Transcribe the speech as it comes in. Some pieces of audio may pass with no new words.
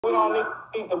We don't need to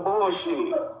keep the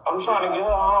bullshit. I'm trying to get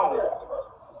her home.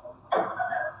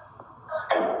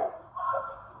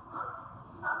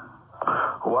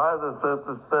 Why is the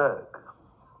sister stuck?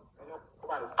 Ain't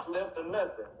nobody slipped or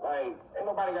nothing. Like, ain't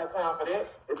nobody got time for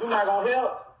that. If you're not gonna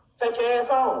help, take your ass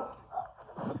home.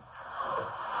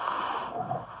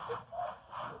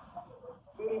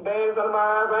 See these bags under my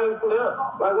eyes, I ain't slipped.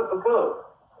 Like, what the fuck?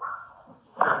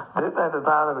 This ain't the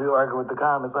time to be arguing with the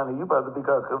comments, honey. You supposed to be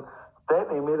cooking. They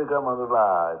need me to come on the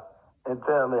live and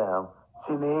tell them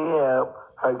she need help.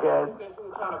 Her cash. She said she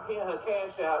was trying to pin her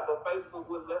cash out, but Facebook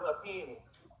wouldn't let her pin it.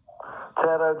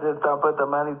 Tell her just don't put the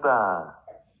money sign.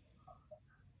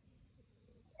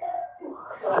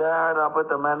 Tell her don't put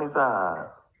the money sign.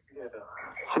 Yeah.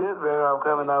 She was better off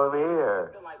coming over here.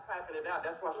 I feel like typing it out.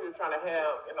 That's why she was trying to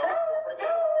have,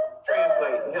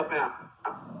 translate and help out.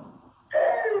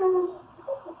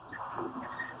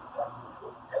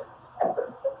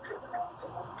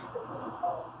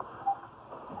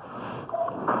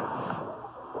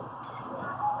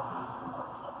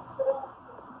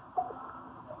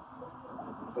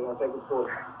 They're gonna take it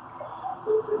forward.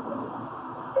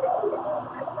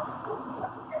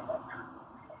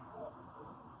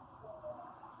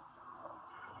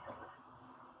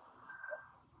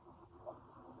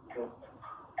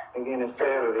 Again, it's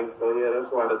Saturday, so yeah,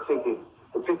 that's why the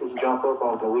tickets jump up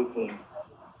on the weekend.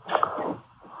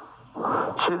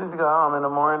 She need to go home in the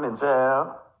morning,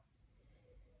 child.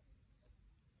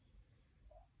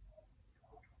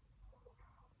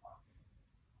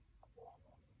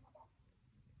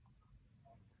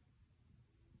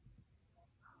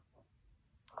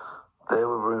 They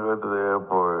would bring her to the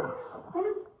airport.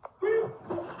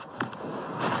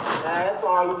 Now, that's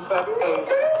all you say.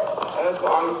 That's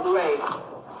all you say.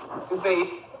 Just say.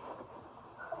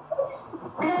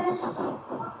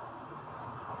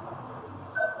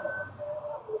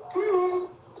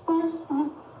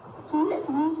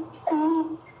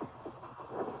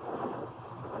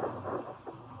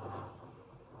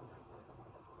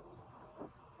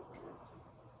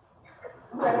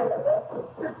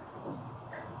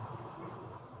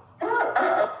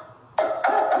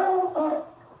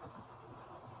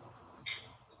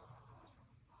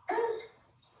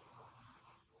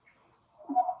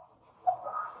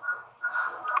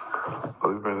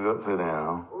 We bring it up to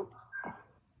them.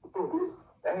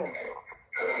 Damn.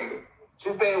 She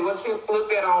said what she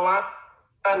looked at online,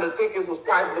 the tickets was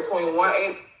priced between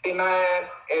 $189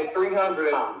 and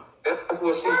 $300. That's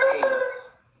what she seen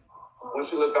when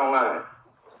she looked online.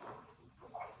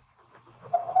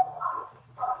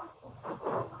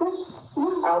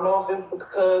 I don't know if it's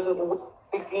because of the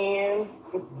weekend,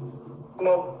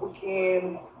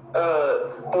 weekend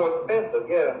more expensive,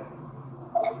 yeah.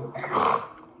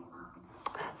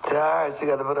 Tell her she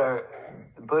got to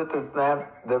put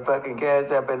the fucking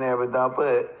cash up in there, but don't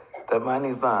put the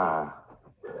money sign.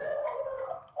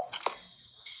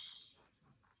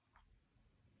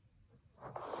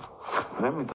 Let me